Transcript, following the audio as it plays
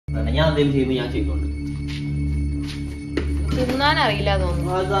ഞാൻ എന്തെങ്കിലും ചെയ്യുമ്പോൾ ഞാൻ ചെയ്തോണ്ട് തിന്നാൻ അറിയില്ല തോന്നുന്നു.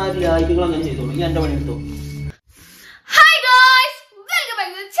 അങ്ങനെ ചെയ്തോളൂ. ഞാൻ എന്റെ പണി എടുത്തോ.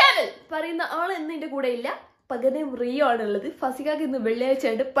 പറയുന്ന ആൾ ഇന്ന് എന്റെ കൂടെ ഇല്ല. പകരം റിയോ ആണുള്ളത്. ഫസിക്കാക്ക് ഇന്ന് വെള്ളിയാഴ്ച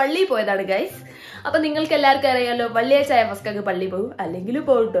ആയിട്ട് പള്ളിയിൽ പോയതാണ് ഗൈസ്. അപ്പൊ നിങ്ങൾക്ക് എല്ലാവർക്കും അറിയാലോ, വെള്ളിയാഴ്ച ആയ ഫസിക്കാക്ക് പള്ളി പോകും, അല്ലെങ്കിൽ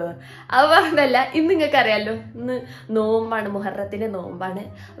പോകട്ടോ. അത് പറഞ്ഞല്ല, ഇന്ന് നിങ്ങൾക്ക് അറിയാലോ, ഇന്ന് നോമ്പാണ്, മുഹറത്തിന്റെ നോമ്പാണ്.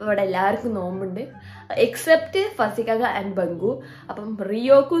 ഇവിടെ എല്ലാവർക്കും നോമ്പുണ്ട് എക്സെപ്റ്റ് ഫസിക്കാക്ക ആൻഡ് ബംഗു. അപ്പം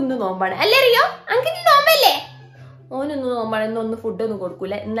റിയോക്കും ഇന്ന് നോമ്പാണ്. അല്ലേ റിയോ? അങ്ങനെ നോമ്പല്ലേ? ഓനൊന്നും നോമ്പാണ്. ഇന്നൊന്നും ഫുഡൊന്നും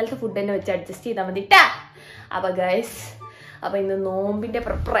കൊടുക്കൂല. ഇന്നലത്തെ ഫുഡ് തന്നെ വെച്ച് അഡ്ജസ്റ്റ് ചെയ്താൽ മതി ട്ടാ. അപ്പൊ ഗൈസ്, അപ്പൊ ഇന്ന് നോമ്പിന്റെ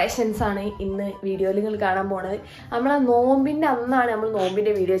പ്രിപ്പറേഷൻസ് ആണ് ഇന്ന് വീഡിയോയിൽ നിങ്ങൾ കാണാൻ പോണത്. നമ്മൾ ആ നോമ്പിന്റെ അന്നാണ് നമ്മൾ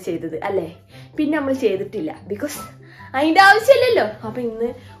നോമ്പിന്റെ വീഡിയോ ചെയ്തത് അല്ലേ? പിന്നെ നമ്മൾ ചെയ്തിട്ടില്ല, ബിക്കോസ് അതിന്റെ ആവശ്യമില്ലല്ലോ. അപ്പൊ ഇന്ന്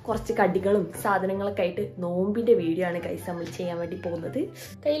കുറച്ച് കടികളും സാധനങ്ങളൊക്കെ ആയിട്ട് നോമ്പിന്റെ വീഡിയോ ആണ് ഗൈസ് നമ്മൾ ചെയ്യാൻ വേണ്ടി പോകുന്നത്.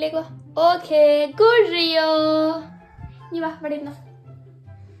 കയ്യിലേക്ക് വാ. Okay, good Rio. ഇനി വാ, ഇവിടെ ഇരുന്നോ.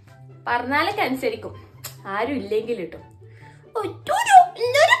 പറഞ്ഞാലൊക്കെ അനുസരിക്കും, ആരും ഇല്ലെങ്കിൽ കിട്ടും.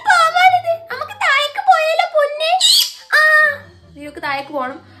 ഇതിലൊക്കെ താഴേക്ക്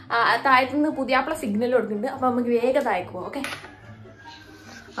പോകണം. താഴത്തു നിന്ന് പുതിയാപ്പിള സിഗ്നൽ കൊടുക്കുന്നുണ്ട്. അപ്പൊ നമുക്ക് വേഗം താഴേക്ക് പോകാം. ഓക്കെ,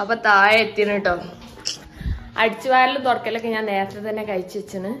 അപ്പൊ താഴെ എത്തിയാണ് കേട്ടോ. അടിച്ചുവാരലും തുറക്കലൊക്കെ ഞാൻ നേരത്തെ തന്നെ കഴിച്ചു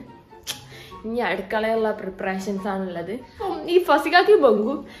വെച്ചാണ്. ഇനി അടുക്കളയുള്ള പ്രിപ്പറേഷൻസ് ആണുള്ളത്. ഈ ഫസിക്കാക്കി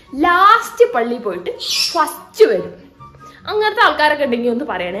ബംഗു ലാസ്റ്റ് പള്ളി പോയിട്ട് ഫസ്റ്റ് വരും. അങ്ങനത്തെ ആൾക്കാരൊക്കെ ഉണ്ടെങ്കിൽ ഒന്ന്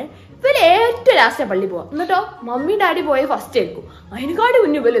പറയണേ. ഇവര് ഏറ്റവും ലാസ്റ്റ് പള്ളി പോവാം, എന്നിട്ടോ മമ്മി ഡാഡി പോയ ഫസ്റ്റ് ആയിരിക്കും. അതിനെക്കാട്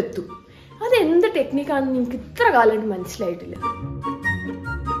മുന്നേ ഇവരെത്തും. അതെന്ത് ടെക്നിക്കാണെന്ന് എനിക്ക് ഇത്ര കാലമായിട്ട് മനസ്സിലായിട്ടില്ല.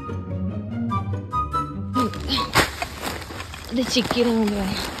 ഇത് ചിക്കൻ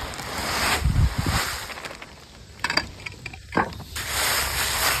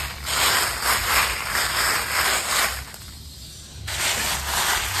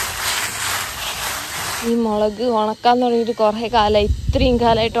ഈ മുളക് ഉണക്കാൻ തുടങ്ങിയിട്ട് കുറേ കാലമായി. ഇത്രയും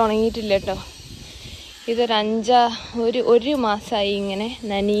കാലമായിട്ട് ഉണങ്ങിയിട്ടില്ല കേട്ടോ. ഒരു മാസമായി ഇങ്ങനെ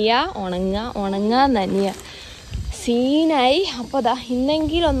നനിയ ഉണങ്ങ നനിയ സീനായി. അപ്പോൾ അതാ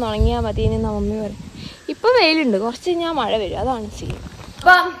ഇന്നെങ്കിലും ഒന്ന് ഉണങ്ങിയാൽ മതി എന്ന് മമ്മി പറയും. ഇപ്പം വെയിലുണ്ട്, കുറച്ച് കഴിഞ്ഞാൽ മഴ വരും, അതാണ് സീൻ.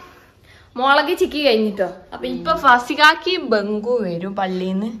 അപ്പം മുളക് ചിക്കി കഴിഞ്ഞിട്ടോ. അപ്പം ഇപ്പം ഫസിക്കാക്കി ബംഗു വരും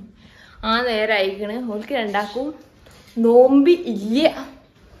പള്ളിയിൽ നിന്ന്. ആ നേരം അയക്കണ്. ഓൾക്ക് രണ്ടാക്കും നോമ്പ് ഇല്ല.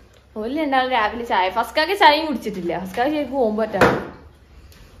 ഓല് രണ്ടാളും രാവിലെ ചായ. ഫസ്കാക്ക് ചായയും കുടിച്ചിട്ടില്ല. ഫസ്കാക്ക് ശരിക്കും നോമ്പ് പറ്റാണ്.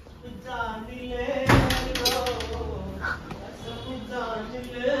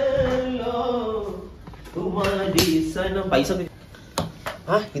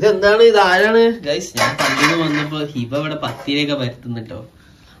 ഇതെന്താണ്? ഇത് ആരാണ് ഗൈസ്? ഞാൻ പള്ളിയിൽ വന്നപ്പോ ഹിബ ഇവിടെ പത്തിരിയൊക്കെ പരത്തുന്നുട്ടോ.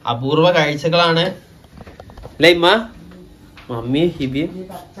 അപൂർവ കാഴ്ചകളാണ് അല്ലേ ഇമ്മ? മമ്മി ഹിബിയും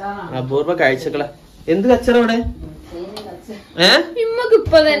അപൂർവ കാഴ്ചകളാ. എന്ത് കച്ചറ ഇവിടെ? ഇമ്മക്ക്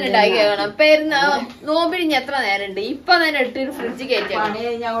ഇപ്പൊ തന്നെ ഉണ്ടാക്കി കേൾക്കണം. നോമ്പിന് എത്ര നേരം ഉണ്ട്? ഇപ്പൊ തന്നെ ഇട്ടൊരു ഫ്രിഡ്ജ് കയറ്റി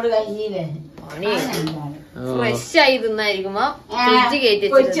ഫ്രഷ് ആയി തിന്നായിരിക്കുമ്പോ ഫ്രിഡ്ജ് കയറ്റി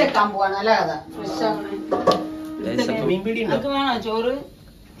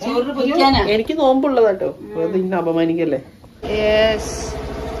എനിക്ക് നോമ്പുള്ളതാട്ടോ. ഇന്നെ അപമാനിക്കല്ലേ.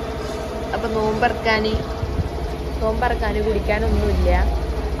 അപ്പൊ നോമ്പറക്കാന് കുടിക്കാനൊന്നുമില്ല.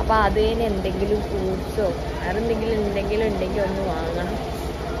 അപ്പൊ അതിന് എന്തെങ്കിലും ഫ്രൂട്ട്സോ വേറെ എന്തെങ്കിലും ഉണ്ടെങ്കിൽ ഒന്ന് വാങ്ങണം.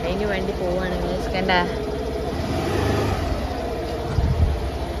 അതിന് വേണ്ടി പോവാണെങ്കിൽ കണ്ട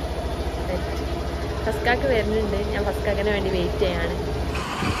ഫസ്കാക്ക് വരുന്നുണ്ട്. ഞാൻ ഫസ്കാക്കിന് വേണ്ടി വെയിറ്റ് ചെയ്യാണ്.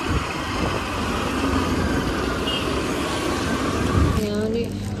 ഞാൻ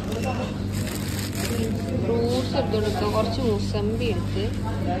ഫ്രൂട്ട്സ് എടുത്തെടുത്ത് കുറച്ച് മുസമ്പി എടുത്ത്.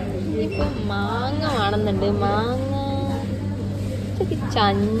 ഇപ്പൊ മാങ്ങ വേണമെന്നുണ്ട്. മാങ്ങ ഇതൊക്കെ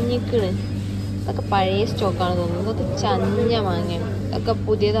ചഞ്ഞിക്കണ്. ഇതൊക്കെ പഴയ സ്റ്റോക്കാണ് തോന്നുന്നത്. ഇതൊക്കെ ചഞ്ഞ മാങ്ങയാണ്. ഇതൊക്കെ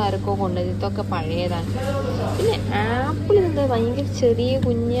പുതിയത് ആരൊക്കെ കൊണ്ടുവരും. ഇതൊക്കെ പഴയതാണ്. പിന്നെ ആപ്പിൾ എന്താ ഭയങ്കര ചെറിയ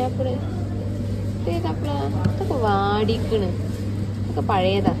കുഞ്ഞാപ്പിള്. ഏതാപ്പിളാ? ഇതൊക്കെ വാടിക്കണ്. ഇതൊക്കെ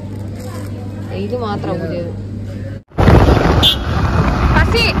പഴയതാ. ഇത് മാത്രം പുതിയത്.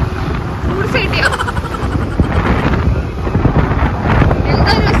 ഫ്രൂട്ട്സ് കിട്ടിയോ?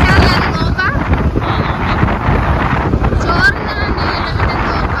 എന്തൊരു ഉഷാറാണ്. നോക്കാം. ചോറിന്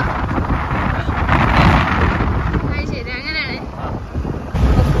നോക്കാം. ശരി, അങ്ങനെയാണ്.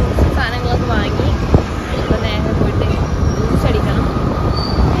 ഫ്രൂട്ട്സ് സാധനങ്ങളൊക്കെ വാങ്ങി ഇപ്പൊ നേരെ പോയിട്ട് ജ്യൂസ് അടിക്കണം.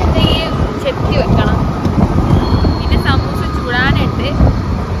 എന്തെങ്കിലും ചെത്തി വെക്കണം. പിന്നെ സമൂസ ചൂടാനുണ്ട്.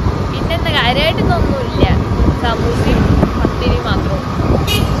 പിന്നെന്താ കാര്യമായിട്ടൊന്നുമില്ല. സമൂസയും പത്തിരി മാത്രം.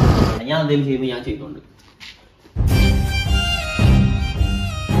 ഞാൻ എന്തെങ്കിലും ചെയ്യുമ്പോൾ ഞാൻ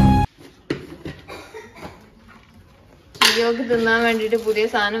ചെയ്തോണ്ട്. ിയോക്ക് തിന്നാൻ വേണ്ടിട്ട് പുതിയ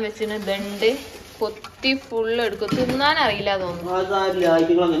സാധനം വെച്ചിട്ട് ദണ്ട് പൊത്തി ഫുള്ള് എടുക്കും. തിന്നാൻ അറിയില്ല തോന്നുന്നു.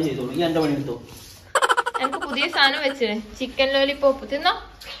 എനിക്ക് പുതിയ സാധനം വെച്ചിട്ട് ചിക്കൻ ലോലിപോപ്പ് തിന്നോ.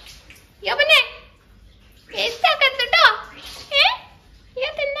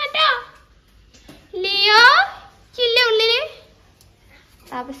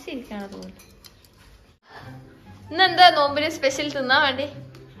 ഇന്നെന്താ നോമ്പിന് സ്പെഷ്യൽ തിന്നാ വേണ്ടി?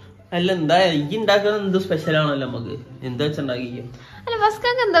 അല്ല എന്താ ഈ ഉണ്ടാക്കുന്നത് എന്ത് സ്പെഷ്യൽ ആണല്ലോ നമുക്ക് എന്താ വെച്ചുണ്ടാക്കിയ? അല്ല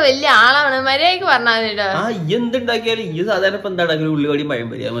ഫസ്കാക്ക് എന്താ വലിയ ആളാണ് മര്യാദക്ക് പറഞ്ഞാ. ആ ഈ എന്തുണ്ടാക്കിയാലും ഈ സാധാരണ ഇപ്പൊ എന്താ ഉണ്ടാക്കിയാലും ഉള്ളിവടിയും പഴം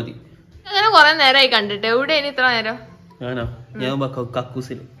പരിയാ മതി. അങ്ങനെ കൊറേ നേരമായി കണ്ടിട്ട്. എവിടെ ഇനി ഇത്ര നേരം? ഞാനോ ഞാൻ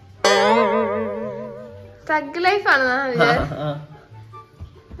കക്കൂസില് തഗ് ലൈഫ് ആണ്.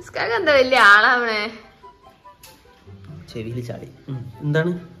 ഫസ്കാക്ക് എന്താ വലിയ ആളാവണേ. ചെവിയില് ചാടി.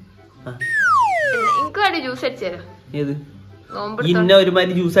 എന്താണ്? എനിക്ക് വേണ്ടി ജ്യൂസ് അടിച്ചു തരാം. ഏത്? ഇന്ന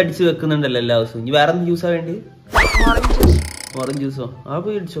ഒരുമാതിരി ജ്യൂസ് അടിച്ച് വെക്കുന്നുണ്ടല്ലോ എല്ലാ ദിവസവും. ഇനി വേറെ എന്ത് ജ്യൂസാ വേണ്ടി? ഓറഞ്ച് ജ്യൂസോ? ആ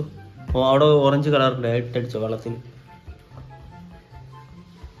പോയി അടിച്ചോ. അവിടെ ഓറഞ്ച് കളറുണ്ട്, ഇട്ടടിച്ചോ വെള്ളത്തിൽ.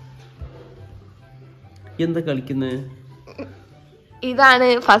 എന്താ കളിക്കുന്നത്? ഇതാണ്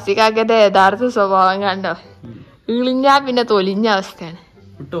ഫസിക്കാക്കന്റെ യഥാർത്ഥ സ്വഭാവം. കണ്ടോ, ഇളിഞ്ഞാ പിന്നെ തൊലിഞ്ഞ അവസ്ഥയാണ്.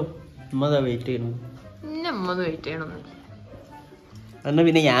 കിട്ടോ ഉമ്മതാ വെയിറ്റ് ചെയ്യണം. നമ്മൊന്നും വെയിറ്റ് ചെയ്യണമെന്നില്ല. എന്നാ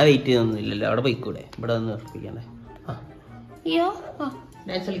പിന്നെ ഞാൻ വെയിറ്റ് ചെയ്യുന്നൊന്നുമില്ലല്ലോ. അവിടെ പോയിക്കൂടെ? ഇവിടെ ഒന്ന് ഉറപ്പിക്കണ്ടേ? അയ്യോ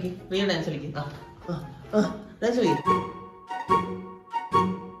ഡാൻസ് കളിക്ക്, ഡാൻസ് കളിക്ക്, ഡാൻസ് കളിക്ക്.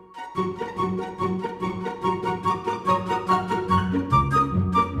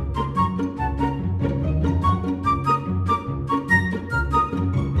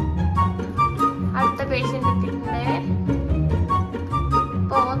 അടുത്ത പേഷ്യന്റ് എത്തിയിട്ടുണ്ടേ.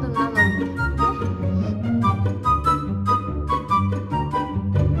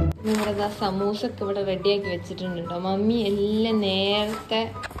 നമ്മളിതാ സമൂസൊക്കെ ഇവിടെ റെഡിയാക്കി വെച്ചിട്ടുണ്ട് കേട്ടോ. മമ്മി എല്ലാം നേരത്തെ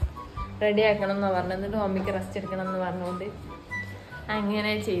റെഡിയാക്കണം എന്നാണ് പറഞ്ഞത്. എന്നിട്ട് മമ്മിക്ക് റെസ്റ്റ് എടുക്കണം എന്ന് പറഞ്ഞുകൊണ്ട്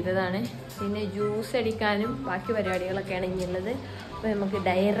അങ്ങനെ ചെയ്തതാണ്. പിന്നെ ജ്യൂസ് അടിക്കാനും ബാക്കി പരിപാടികളൊക്കെയാണ് ഇനിയുള്ളത്. അപ്പോൾ നമുക്ക്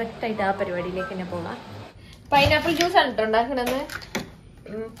ഡയറക്റ്റായിട്ട് ആ പരിപാടിയിലേക്ക് തന്നെ പോകാം. പൈനാപ്പിൾ ജ്യൂസാണ് കേട്ടോ ഉണ്ടാക്കണത്.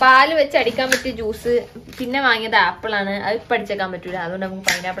 പാല് വെച്ച് അടിക്കാൻ പറ്റിയ ജ്യൂസ്. പിന്നെ വാങ്ങിയത് ആപ്പിളാണ്. അത് ഇപ്പം അടിച്ചേക്കാൻ പറ്റൂല, അതുകൊണ്ട് നമുക്ക്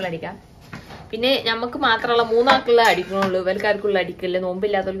പൈനാപ്പിൾ അടിക്കാം. പിന്നെ നമുക്ക് മാത്രമുള്ള 3 ആൾക്കുള്ള അടിക്കണുള്ളൂ, ഇവൽക്കാർക്കുള്ള അടിക്കില്ല.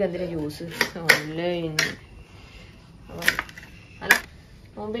 നോമ്പില്ലാത്തവർക്ക് എന്തിനാ ജ്യൂസ്? അല്ല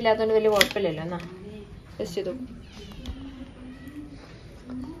നോമ്പില്ലാത്തതുകൊണ്ട് വലിയ കുഴപ്പമില്ലല്ലോ. എന്നാ ടെസ്റ്റ് ചെയ്തു.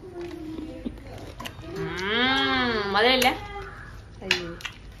 മധുരമില്ല. അയ്യോ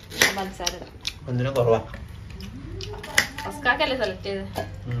പഞ്ചസാര ഫസ്കാക്കല്ലേ സെലക്ട് ചെയ്ത്.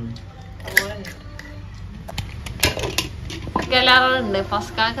 ഉണ്ട്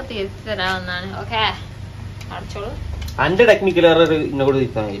ഫസ്കാക്ക് തിരിച്ചു തരാമെന്നാണ്. ഓക്കെ അടച്ചോളൂ.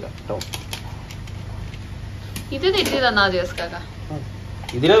 ഇത് തിരിച്ചു തന്നാ മതി ഫസ്കാക്ക.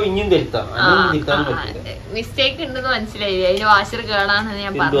 മിസ്റ്റേക്ക് ഉണ്ടെന്ന് മനസ്സിലായി. അതിന് വാഷർ കേടാണെന്ന്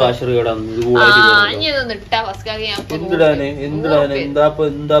ഞാൻ പറഞ്ഞു. ഇനി ഇതൊന്നും ഇട്ടാ ഫസ്കാക്ക് ഞാൻ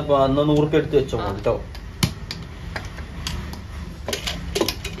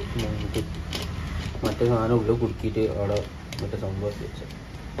മറ്റേ സാധനം ഉള്ളിൽ കുടുക്കിയിട്ട് അവിടെ മറ്റേ സംഭവം വെച്ച.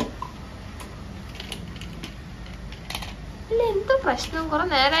 എന്ത് പ്രശ്നം? കുറെ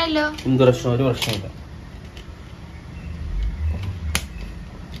നേരമായല്ലോ. എന്ത് പ്രശ്നം? ഒരു പ്രശ്നമില്ല.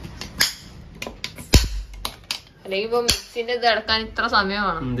 അല്ലെങ്കിൽ ഇപ്പൊ മിക്സിന്റെ ഇത് അടക്കാൻ ഇത്ര സമയം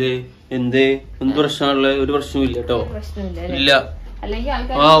വേണം. എന്ത് പ്രശ്നമുള്ള? ഒരു പ്രശ്നമില്ല കേട്ടോ. ഇല്ല. അല്ലെങ്കിൽ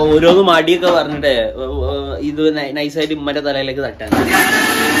ആ ഓരോന്ന് മടിയൊക്കെ പറഞ്ഞിട്ടേ ഇത് നൈസായിട്ട് ഇമ്മന്റെ തലയിലേക്ക് തട്ടാൻ.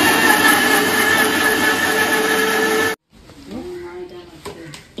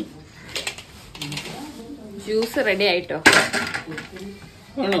 ജ്യൂസ് റെഡി ആയിട്ടോ?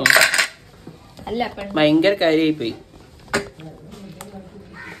 ആണോ? അല്ല ഭയങ്കര കാര്യമായി പോയി.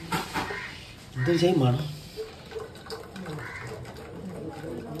 എന്ത് ചെയ്യുമാണ്?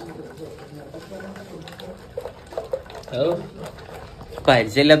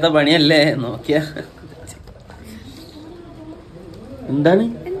 പരിചയമില്ലാത്ത പണിയല്ലേ നോക്കിയ. എന്താണ്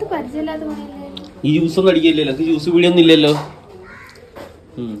എന്ത് പരിചയമില്ലാത്ത പണിയല്ലേ? ഈ ജ്യൂസ് ഒന്നും അടിക്കില്ലല്ലോ. ജ്യൂസ് പീടിയൊന്നും ഇല്ലല്ലോ.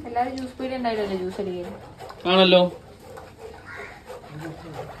 എല്ലാരും ജ്യൂസ് പീടി ഉണ്ടായില്ലല്ലോ ജ്യൂസ് അടിക്കാൻ. ആണല്ലോ.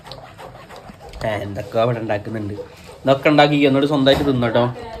 എന്തൊക്കെ അവിടെ ഉണ്ടാക്കുന്നുണ്ട്. ഇതൊക്കെ ഉണ്ടാക്കി എന്നോട് സ്വന്തമായിട്ട് തിന്നട്ടോ.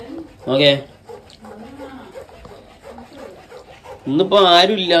 ഓക്കെ. ഇന്നിപ്പോ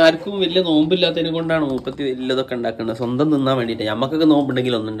ആരുമില്ല, ആർക്കും വലിയ നോമ്പില്ലാത്തതിനെ കൊണ്ടാണ് മൂപ്പത്തി വലിയതൊക്കെ ഉണ്ടാക്കുന്നത്. സ്വന്തം തിന്നാൻ വേണ്ടിട്ട്. ഞമ്മക്കൊക്കെ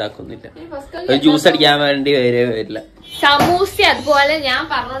നോമ്പുണ്ടെങ്കിൽ ഒന്നും ഉണ്ടാക്കുന്നില്ല. ഒരു ജ്യൂസ് അടിക്കാൻ വേണ്ടി വരില്ല. സമൂസ അതുപോലെ ഞാൻ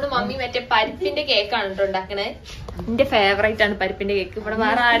പറഞ്ഞോണ്ട് മമ്മി മറ്റേ പരിപ്പിന്റെ കേക്കാണ് കേട്ടോ ഉണ്ടാക്കണേ. എന്റെ ഫേവറേറ്റ് ആണ് പരിപ്പിന്റെ കേക്ക്. ഇവിടെ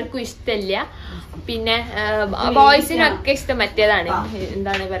വേറെ ആർക്കും ഇഷ്ടമില്ല. പിന്നെ ബോയ്സിനൊക്കെ ഇഷ്ടം മറ്റേതാണ്.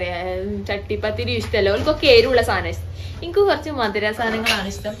 എന്താണ് പറയാ, ചട്ടിപ്പത്തിരി ഇഷ്ടമല്ല. അവർക്കൊക്കെ എരിവുള്ള സാധനം ഇഷ്ടം. എനിക്ക് കുറച്ച് മധുര സാധനങ്ങളാണ്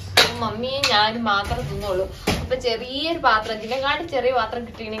ഇഷ്ടം. മമ്മിയും ഞാനും മാത്രം തിന്നോളൂ. അപ്പൊ ചെറിയൊരു പാത്രം, ഇതിനെക്കാട്ടും ചെറിയ പാത്രം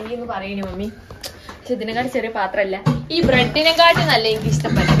കിട്ടിയെങ്കിൽ എന്ന് പറയണേ മമ്മി. പക്ഷെ ഇതിനെക്കാട്ടും ചെറിയ പാത്രമല്ല. ഈ ബ്രെഡിനെക്കാട്ടും നല്ല എനിക്ക്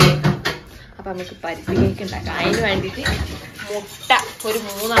ഇഷ്ടം പരിപ്പ് കേക്ക്. അപ്പൊ നമുക്ക് പരിപ്പ് കേക്ക് ഉണ്ടാക്കാം. അതിന് വേണ്ടിയിട്ട് മുട്ട ഒരു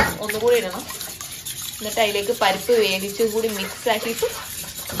 3 ഒന്നുകൂടി ഇടണം. എന്നിട്ട് അതിലേക്ക് പരിപ്പ് വേവിച്ചും കൂടി മിക്സ് ആക്കിയിട്ട്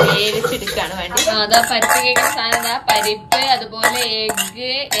വേവിച്ചെടുക്കാണ് വേണ്ടത്. അതാ പരിപ്പ് കേൾക്കുന്ന സാധനം, പരിപ്പ്, അതുപോലെ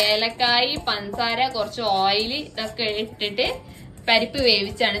എഗ്ഗ്, ഏലക്കായ്, പഞ്ചസാര, കുറച്ച് ഓയിൽ ഇതൊക്കെ ഇട്ടിട്ട് പരിപ്പ്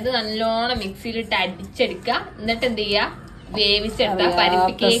വേവിച്ചാണ്. ഇത് നല്ലോണം മിക്സിയിലിട്ട് അടിച്ചെടുക്കുക. എന്നിട്ട് എന്ത് ചെയ്യാ, വേവിച്ചെടുത്ത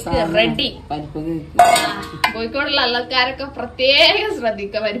പരിപ്പ് കേക്ക് റെഡി. കോഴിക്കോടുള്ള ആൾക്കാരൊക്കെ പ്രത്യേകം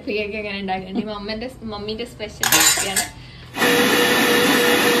ശ്രദ്ധിക്കുക പരിപ്പ് കേക്ക് എങ്ങനെ ഉണ്ടാക്കേണ്ടി. മമ്മീന്റെ സ്പെഷ്യൽ റെസിപ്പിയാണ്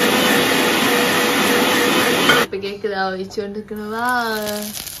പരിപ്പ് കേക്ക്. ഇതാ ഒഴിച്ചുകൊണ്ടിരിക്കണതാ.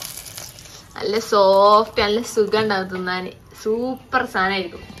 നല്ല സോഫ്റ്റ്, നല്ല സുഖം ഉണ്ടാവും തിന്നാന്. സൂപ്പർ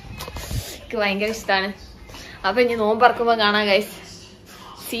സാധനമായിരിക്കും. എനിക്ക് ഭയങ്കര ഇഷ്ടമാണ്. അപ്പൊ ഇനി നോമ്പറക്കുമ്പോ കാണാം ഗൈസ്.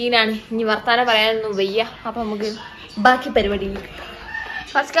 സീനാണ്. ഇനി വർത്താനം പറയാനൊന്നും വയ്യ. അപ്പൊ നമുക്ക് ബാക്കി പരിപാടിയിലേക്ക്.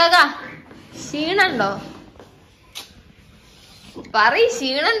 ഫസ്കാക്ക ക്ഷീണുണ്ടോ? പറയ്,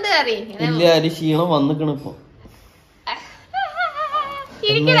 ക്ഷീണുണ്ട് പറയും. ക്ഷീണം വന്നിക്കണ് ഇപ്പൊ.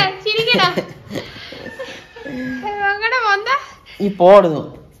 ചിരിക്കടാ ചിരിക്കടാ. അങ്ങനെ വന്നാ ഈ പോടുന്നു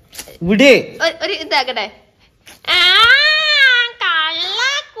ഇവിടെ ഒരു ഇതാക്കട്ടെ. കള്ള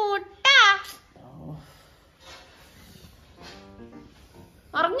കൂട്ട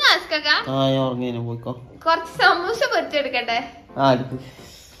ഉറങ്ങാ അസ്കാക്ക? പോയിക്കോ. കൊറച്ച് സമൂസ പൊരിച്ചെടുക്കട്ടെ.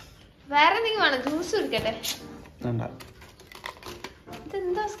 വേറെ എന്തെങ്കിലും വേണം? ജ്യൂസ് കുടിക്കട്ടെ.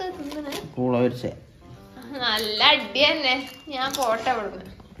 ഇതെന്താ തിന്നണേ? നല്ല അടി തന്നെ. ഞാൻ പോട്ടെ ഇവിടുന്ന്.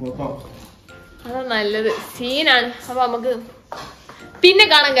 അതാ നല്ലത്. സീനാണ്. അപ്പൊ നമുക്ക് പിന്നെ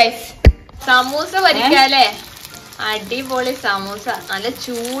കാണാം ഗൈസ്. സമൂസ പൊരിക്കാല്ലേ? അടിപൊളി സമൂസ. നല്ല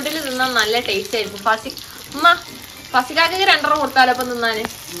ചൂടില് തിന്നാൻ നല്ല ടേസ്റ്റ് ആയിരിക്കും. ഫസിക്കാക്ക് 2 കൊടുത്താലോ ഇപ്പൊ തിന്നാന്?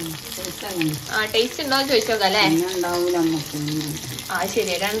 ടേസ്റ്റ് ഉണ്ടോന്ന് ചോദിച്ചോക്കാം അല്ലേ?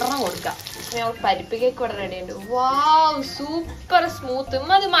 ശരി, 2 കൊടുക്കാം. പരിപ്പ് കേക്ക് ഇവിടെ റെഡി ഉണ്ട്. വാവ്, സൂപ്പർ സ്മൂത്ത്.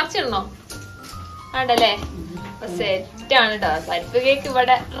 അത് മറിച്ചിടണോ? ആണ്ടല്ലേ? സെറ്റാണ് കേട്ടോ. പരിപ്പ് കേക്ക്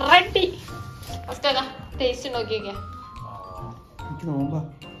ഇവിടെ റെഡി. ടേസ്റ്റ് നോക്കിയേക്കാ.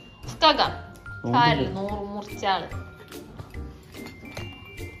 മുറിച്ചാള്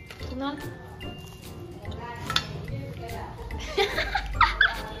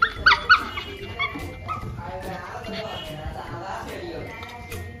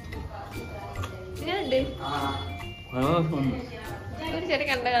ഒരു ചെറിയ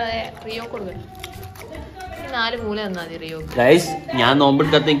കണ്ട റിയോ കൊടുക്കണം. 4 മൂല തന്നാ മതി റിയോ. ഞാൻ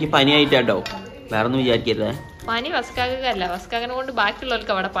നോമ്പെടുക്കാത്ത എനിക്ക് പനിയായിട്ടോ. വേറെ ഒന്നും വിചാരിക്കരുതേ. പനി വസ്കാക്കല്ല, വസ്കാക്കനെ കൊണ്ട്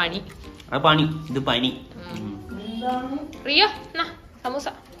ബാക്കിയുള്ളവർക്ക് അവിടെ പണി. പണി ഇത് പനി. റിയോ സമൂസ.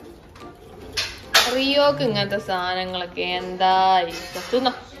 റിയോക്ക് ഇങ്ങനത്തെ സാധനങ്ങളൊക്കെ എന്താ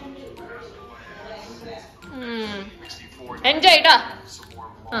തിന്നോ. എൻജോയ് ട്ടാ.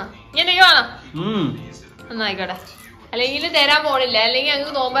 ഇങ്ങനെയൊക്കെ വേണം. ഒന്നായിക്കോട്ടെ. അല്ലെങ്കിൽ തരാൻ പോണില്ല. അല്ലെങ്കിൽ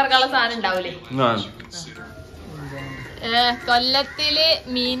ഞങ്ങൾക്ക് നോമ്പറക്കാനുള്ള സാധനം ഉണ്ടാവൂലേ. കൊല്ലത്തില്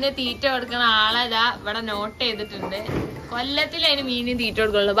മീന് തീറ്റ കൊടുക്കണ ആളെ ഇവിടെ നോട്ട് ചെയ്തിട്ടുണ്ട്. കൊല്ലത്തിൽ അതിന് മീനും തീറ്റ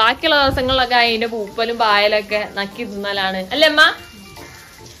കൊടുക്കുള്ളൂ. ബാക്കിയുള്ള ദിവസങ്ങളിലൊക്കെ അതിന്റെ പൂപ്പലും പായലൊക്കെ നക്കി തിന്നലാണ് അല്ലേ അമ്മ?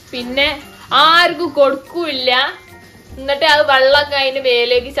 പിന്നെ ആർക്കും കൊടുക്കൂല്ല. എന്നിട്ട് അത് വെള്ളമൊക്കെ അതിന്റെ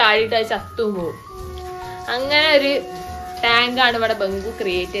മേലേക്ക് ചാടിയിട്ട് അത് ചത്തും പോവും. അങ്ങനെ ഒരു ടാങ്കാണ് ഇവിടെ ബംഗു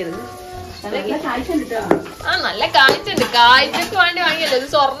ക്രിയേറ്റ് ചെയ്തത്. നല്ല കാഴ്ചയുണ്ട്. കാഴ്ചക്ക് വേണ്ടി വാങ്ങിയല്ലോ. ഇത്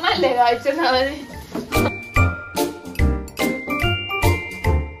സ്വർണ്ണല്ലേ കാഴ്ച ഉണ്ടാവാന്.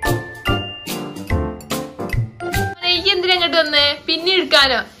 എന്തിനാ ഇങ്ങോട്ട് വന്നേ? പിന്നെ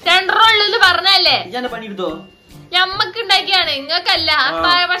എടുക്കാനോ? 2 ഉള്ളത് പറഞ്ഞല്ലേ? ഞമ്മക്ക് ഉണ്ടാക്കിയാണ്, നിങ്ങൾക്കല്ല.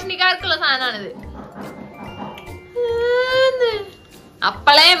 ഭക്ഷണിക്കാർക്കുള്ള സാധനമാണിത്.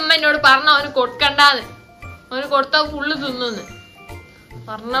 അപ്പളേ അമ്മ എന്നോട് പറഞ്ഞ അവന് കൊടുക്കണ്ടാന്ന്. അവന് കൊടുത്താ ഫുള്ള് തിന്നുന്ന്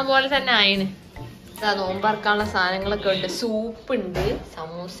പറഞ്ഞ പോലെ തന്നെ ആയിന്. നോമ്പറക്കാനുള്ള സാധനങ്ങളൊക്കെ ഉണ്ട്. സൂപ്പ് ഉണ്ട്,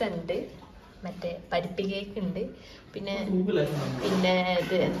 സമൂസ ഉണ്ട്, മറ്റേ പരിപ്പ് കേക്ക് ഉണ്ട്, പിന്നെ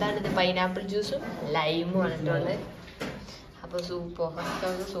ഇത് എന്താണിത്, പൈനാപ്പിൾ ജ്യൂസും ലൈമും ആണ് ഇട്ടുള്ളത്. അപ്പൊ സൂപ്പോ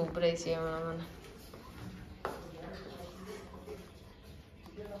സൂപ്പ് റൈസ് ചെയ്യാൻ വേണമെന്നാണ്.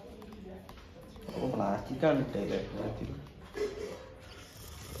 പ്ലാസ്റ്റിക്കാണ്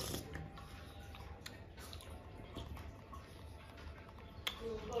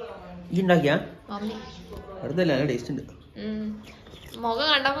മുഖം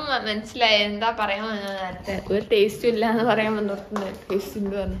കണ്ടപ്പോ മനസ്സിലായി എന്താ പറയാൻ വന്നത്. നേരത്തെ ഒരു ടേസ്റ്റും ഇല്ല എന്ന് പറയാൻ വന്നോർത്തുണ്ട്. ടേസ്റ്റ്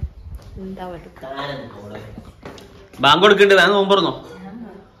ഉണ്ട് പറഞ്ഞു. എന്താ ബാങ്ക് കൊടുക്കണ്ടേ? വേണം നോമ്പറന്നോ?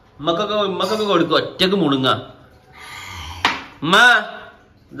 ഉമ്മക്കൊക്കെ കൊടുക്കും. ഒറ്റക്ക് മുണുങ്ങ ഉമ്മ.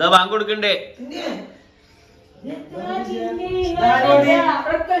 ഇതാ ബാങ്ക് കൊടുക്കണ്ടേ?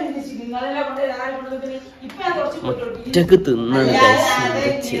 ഒറ്റക്ക് തിന്നാണ്.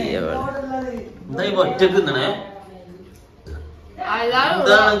 എന്താ ഒറ്റക്ക് തിന്നണേ?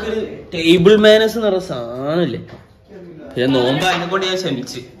 ടേബിൾ മാനേഴ്സ് എന്ന് പറഞ്ഞ സാധനല്ലേ? പിന്നെ നോമ്പ് അതിനെ കൊണ്ട് ഞാൻ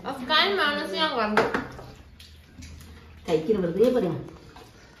ക്ഷമിച്ചു. കഴിക്കുന്ന വെറുതെ പറയാം.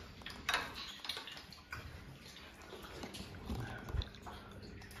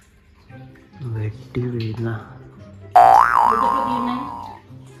 വെട്ടി വീഴുന്ന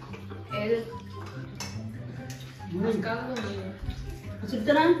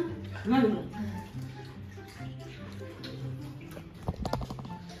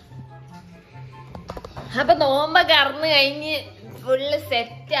അപ്പൊ നോമ്പൊക്കെ അറന്ന് കഴിഞ്ഞ് ഫുള്ള്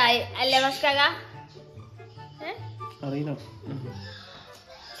സെറ്റായി അല്ലേ മസ്കാക്ക? അറിയില്ല.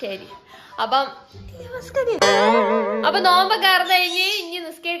 ശരി. അപ്പൊ നോമ്പൊക്കെ അറന്ന് കഴിഞ്ഞ് ഇനി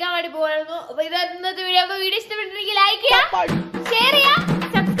നിസ്കരിക്കാൻ വേണ്ടി പോകായിരുന്നു. അപ്പൊ ഇത് ഇന്നത്തെ വീഡിയോ. അപ്പൊ വീഡിയോ ഇഷ്ടപ്പെട്ടിട്ടുണ്ടെങ്കിൽ ലൈക്ക് ചെയ്യാം, ഷെയർ ചെയ്യാം,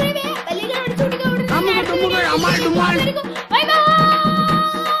 സബ്സ്ക്രൈബ് ചെയ്യാം, ബെൽ ഐക്കൺ അടിച്ചു കൊടുക്കുക.